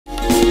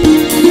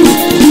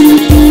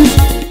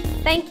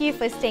you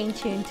for staying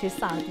tuned to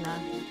Sadhana.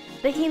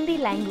 The Hindi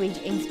Language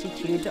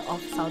Institute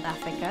of South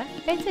Africa,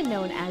 better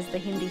known as the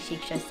Hindi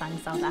Shiksha Sangh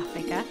South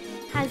Africa,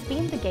 has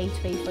been the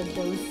gateway for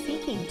those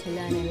seeking to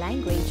learn a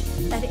language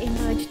that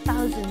emerged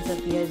thousands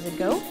of years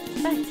ago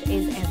but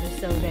is ever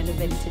so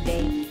relevant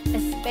today,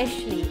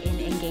 especially in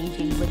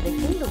engaging with the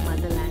Hindu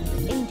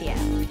motherland, India.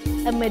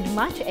 Amid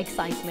much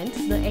excitement,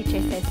 the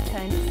HSS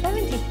turned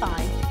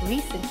 75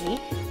 recently,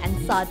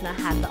 and Sadhana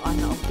had the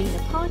honor of being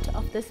a part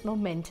of this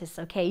momentous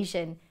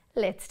occasion.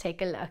 Let's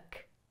take a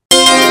look.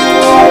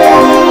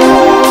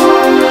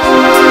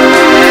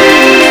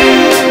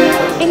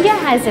 India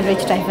has a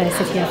rich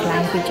diversity of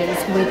languages,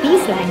 where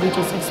these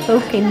languages are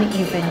spoken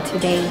even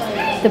today.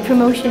 The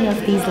promotion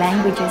of these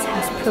languages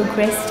has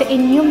progressed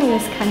in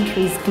numerous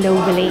countries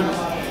globally.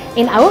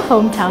 In our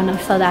hometown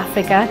of South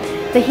Africa,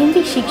 the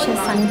Hindi Shiksha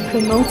Sangh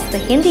promotes the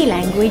Hindi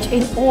language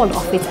in all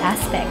of its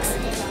aspects.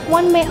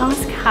 One may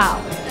ask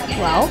how?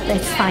 Well,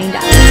 let's find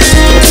out.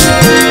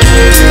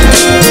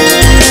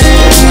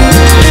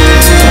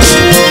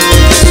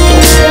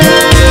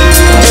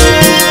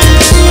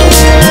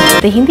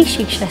 The Hindi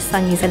Shiksha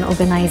Sangh is an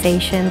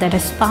organization that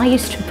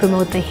aspires to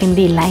promote the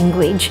Hindi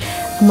language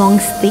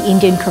amongst the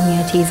Indian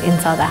communities in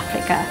South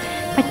Africa.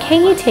 But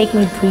can you take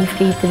me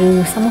briefly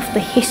through some of the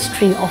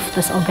history of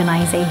this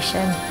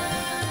organization?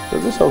 So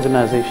this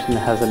organization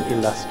has an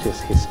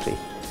illustrious history.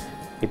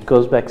 It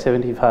goes back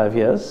 75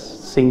 years,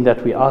 seeing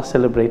that we are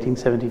celebrating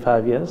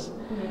 75 years.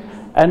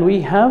 And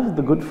we have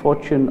the good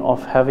fortune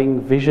of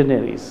having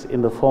visionaries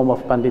in the form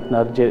of Pandit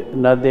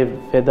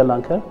Nardev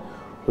Vedalankar,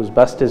 whose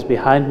bust is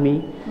behind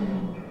me.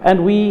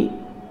 And we,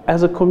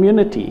 as a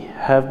community,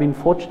 have been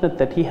fortunate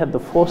that he had the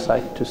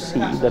foresight to see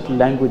that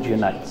language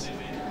unites.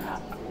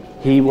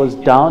 He was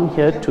down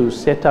here to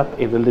set up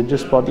a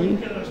religious body,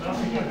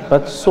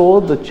 but saw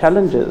the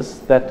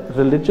challenges that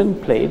religion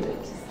played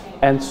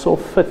and saw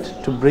fit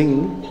to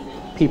bring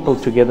people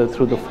together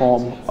through the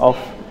form of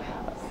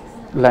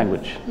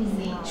language.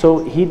 So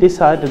he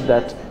decided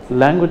that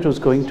language was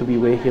going to be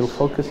where he'll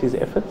focus his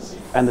efforts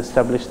and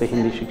establish the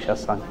Hindi Shiksha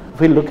Sangh. If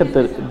we look at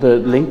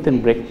the length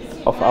and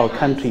breadth of our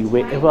country,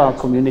 wherever our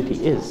community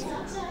is,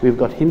 we've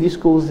got Hindi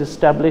schools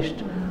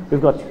established,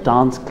 we've got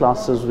dance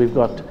classes, we've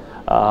got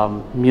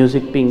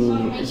music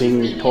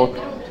being taught.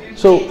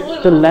 So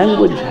the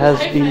language has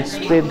been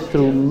spread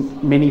through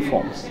many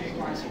forms.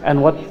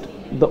 And what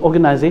the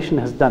organization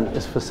has done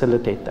is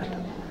facilitate that.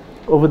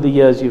 Over the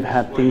years, you've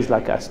had things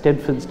like our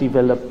Stedfords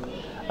develop,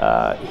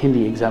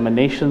 Hindi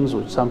examinations,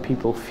 which some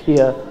people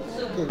fear,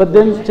 but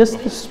then just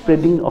the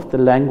spreading of the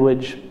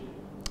language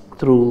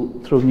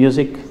through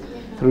music,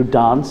 through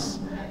dance,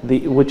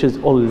 which is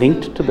all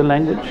linked to the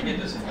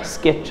language,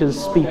 sketches,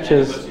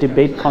 speeches,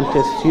 debate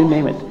contests, you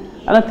name it.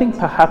 And I think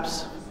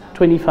perhaps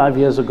 25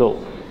 years ago,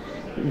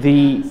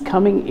 the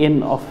coming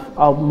in of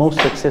our most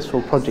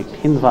successful project,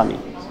 Hindwani,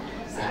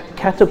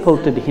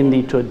 catapulted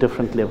Hindi to a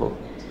different level.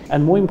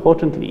 And more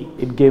importantly,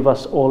 it gave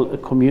us all a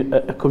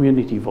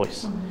community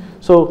voice.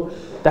 So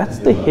that's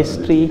the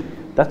history,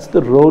 that's the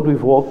road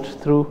we've walked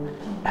through,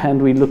 and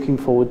we're looking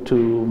forward to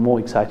more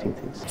exciting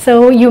things.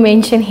 So you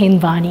mentioned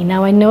Hindwani.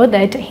 Now I know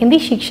that Hindi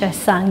Shiksha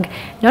Sangh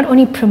not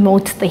only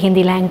promotes the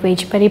Hindi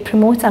language, but it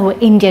promotes our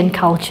Indian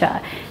culture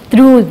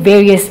through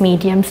various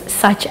mediums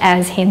such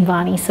as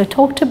Hindwani. So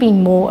talk to me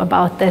more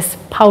about this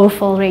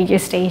powerful radio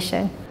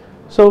station.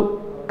 So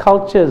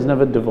culture is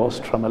never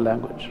divorced from a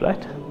language,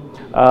 right?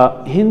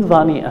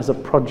 Hindwani as a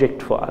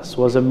project for us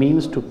was a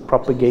means to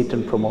propagate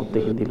and promote the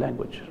Hindi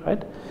language,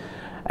 right?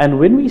 And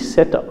when we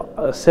set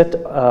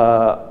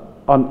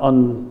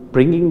on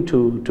bringing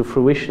to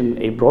fruition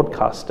a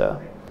broadcaster,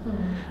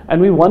 and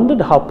we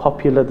wondered how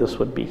popular this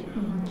would be.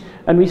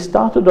 And we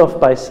started off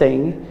by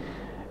saying,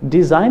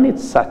 design it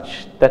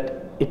such that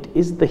it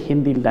is the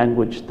Hindi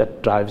language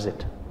that drives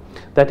it,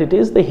 that it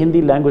is the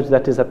Hindi language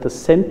that is at the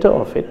center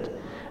of it.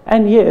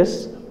 And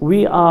yes,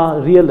 we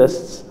are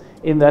realists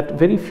in that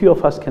very few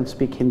of us can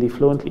speak Hindi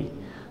fluently.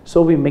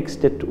 So we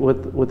mixed it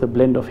with a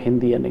blend of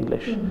Hindi and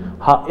English.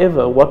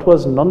 However, what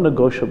was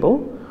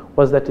non-negotiable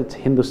was that it's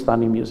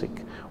Hindustani music,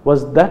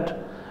 was that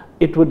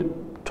it would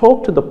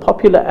talk to the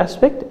popular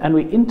aspect and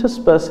we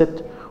intersperse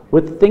it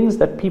with things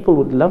that people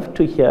would love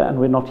to hear and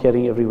we're not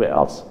hearing everywhere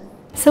else.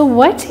 So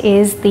what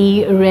is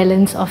the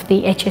relevance of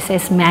the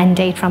HSS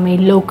mandate from a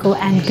local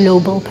and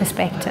global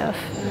perspective?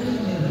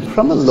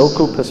 From a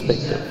local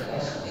perspective,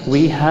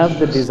 we have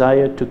the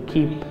desire to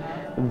keep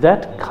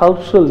that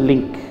cultural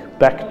link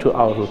back to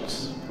our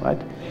roots, right?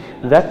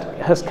 That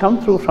has come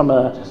through from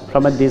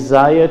a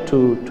desire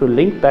to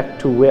link back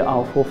to where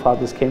our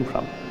forefathers came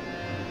from.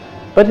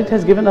 But it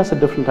has given us a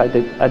different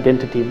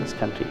identity in this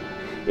country.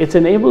 It's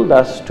enabled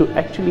us to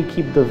actually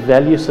keep the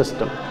value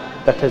system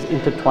that has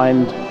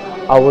intertwined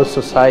our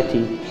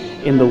society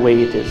in the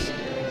way it is.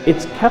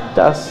 It's kept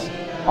us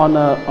on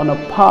a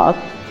path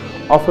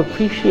of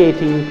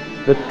appreciating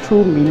the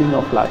true meaning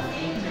of life.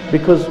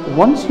 Because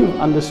once you've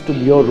understood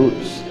your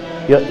roots,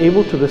 you're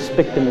able to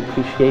respect and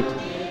appreciate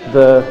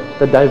the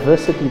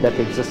diversity that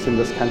exists in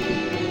this country.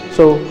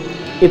 So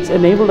it's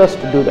enabled us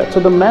to do that. So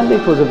the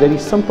mandate was a very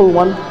simple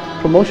one: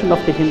 promotion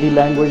of the Hindi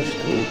language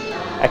through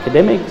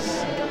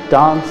academics,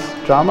 dance,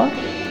 drama,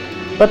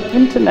 but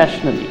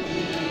internationally,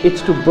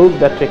 it's to build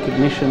that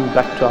recognition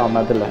back to our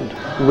motherland,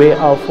 where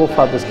our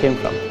forefathers came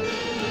from.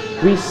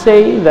 We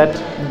say that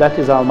that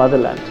is our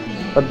motherland,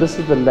 but this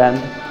is the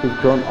land we've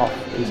grown off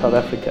in South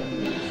Africa.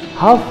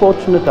 How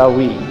fortunate are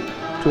we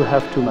to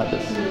have two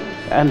mothers?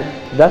 And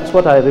that's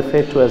what I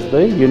refer to as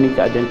the unique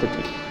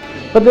identity.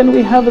 But then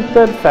we have a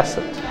third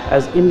facet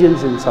as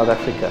Indians in South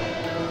Africa.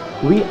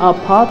 We are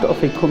part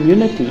of a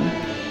community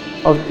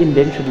of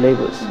indentured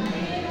laborers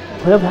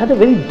who have had a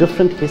very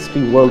different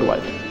history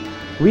worldwide.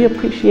 We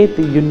appreciate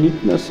the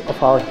uniqueness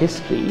of our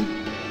history,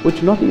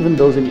 which not even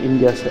those in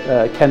India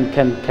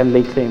can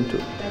lay claim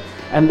to.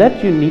 And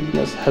that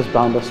uniqueness has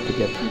bound us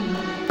together.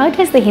 How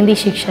does the Hindi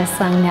Shiksha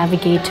Sangh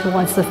navigate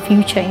towards the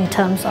future in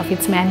terms of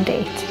its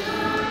mandate?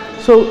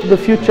 So the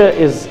future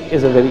is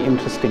a very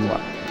interesting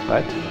one,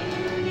 right?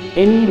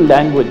 Any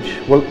language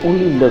will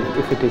only live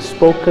if it is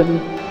spoken,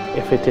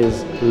 if it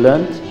is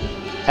learnt,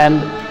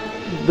 and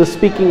the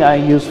speaking I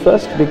use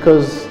first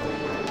because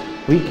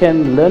we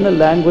can learn a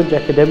language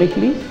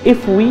academically.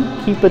 If we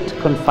keep it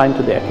confined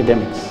to the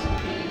academics,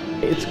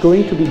 it's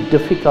going to be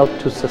difficult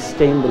to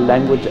sustain the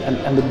language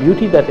and the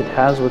beauty that it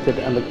has with it,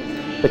 and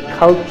the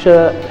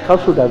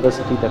cultural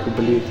diversity that we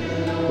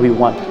believe we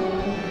want.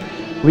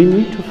 We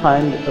need to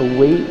find a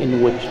way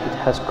in which it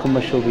has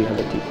commercial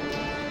reality.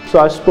 So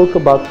I spoke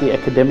about the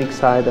academic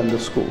side and the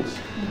schools,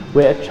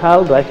 where a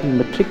child writing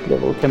matric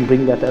level can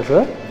bring that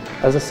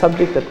as a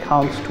subject that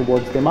counts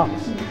towards their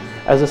marks,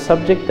 as a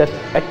subject that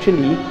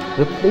actually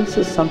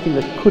replaces something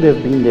that could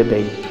have been their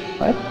baby,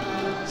 right?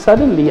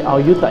 Suddenly our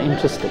youth are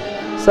interested.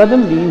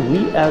 Suddenly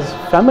we as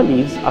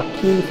families are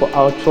keen for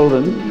our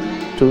children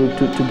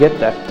to get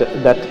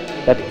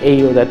that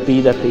A or that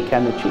B that they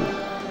can achieve.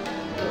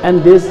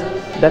 And there's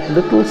that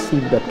little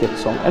seed that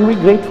gets sown. And we're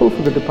grateful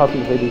for the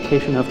Department of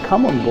Education have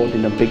come on board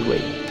in a big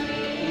way.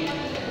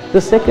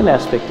 The second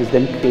aspect is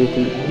then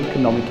creating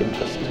economic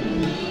interest.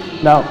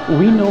 Now,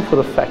 we know for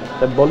a fact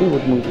that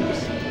Bollywood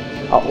movies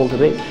are all the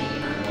rage.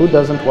 Who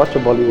doesn't watch a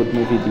Bollywood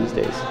movie these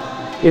days?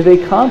 If they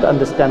can't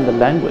understand the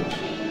language,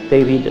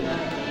 they read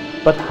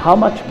it. But how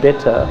much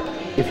better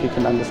if you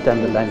can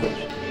understand the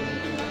language?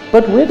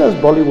 But where does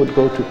Bollywood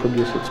go to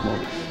produce its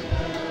movies?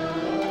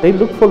 They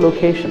look for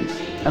locations,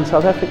 and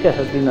South Africa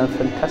has been a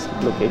fantastic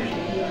location.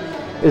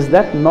 Is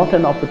that not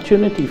an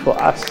opportunity for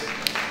us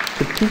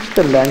to teach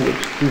the language,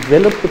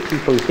 develop the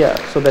people here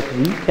so that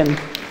we can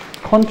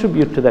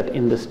contribute to that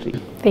industry?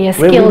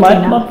 Where we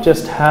might not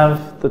just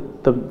have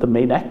the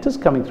main actors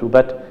coming through,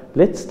 but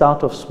let's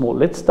start off small,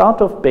 let's start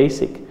off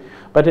basic,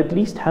 but at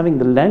least having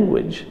the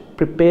language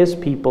prepares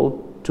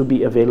people to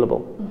be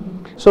available.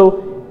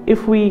 So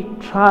if we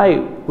try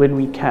when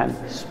we can,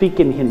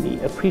 speak in Hindi,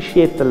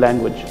 appreciate the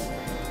language,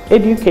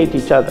 educate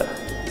each other.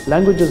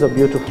 Languages are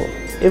beautiful.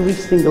 Every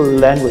single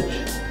language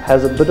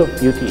has a bit of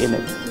beauty in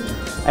it.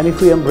 And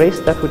if we embrace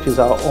that which is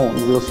our own,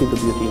 we'll see the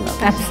beauty in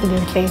others.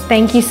 Absolutely.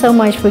 Thank you so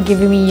much for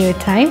giving me your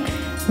time.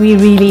 We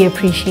really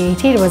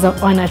appreciate it. It was an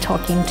honor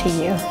talking to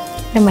you.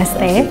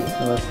 Namaste.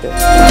 Namaste.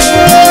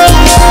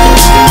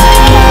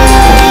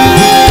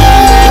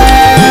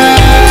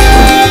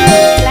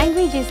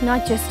 Language is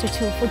not just a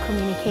tool for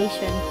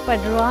communication, but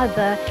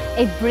rather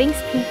it brings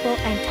people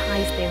and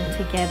ties them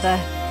together.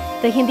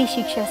 The Hindi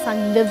Shiksha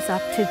Sangh lives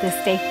up to this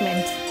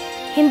statement.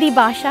 Hindi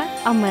Bhasha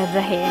Amar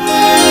Rahe.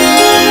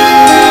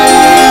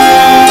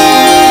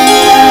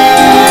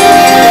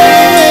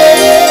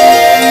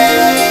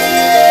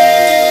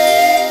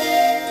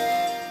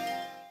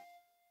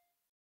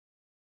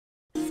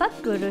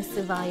 Sadhguru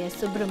Sivaya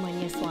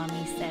Subramanya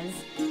Swami says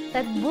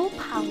that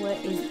willpower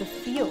is the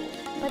fuel,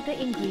 but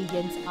the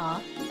ingredients are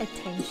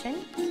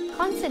attention,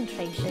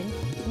 concentration,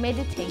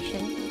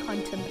 meditation,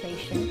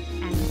 contemplation,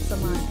 and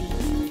samadhi.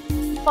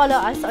 Follow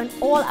us on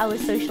all our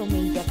social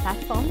media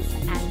platforms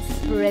and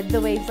spread the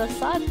waves of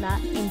sadhana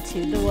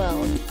into the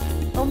world.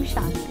 Om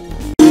Shanti.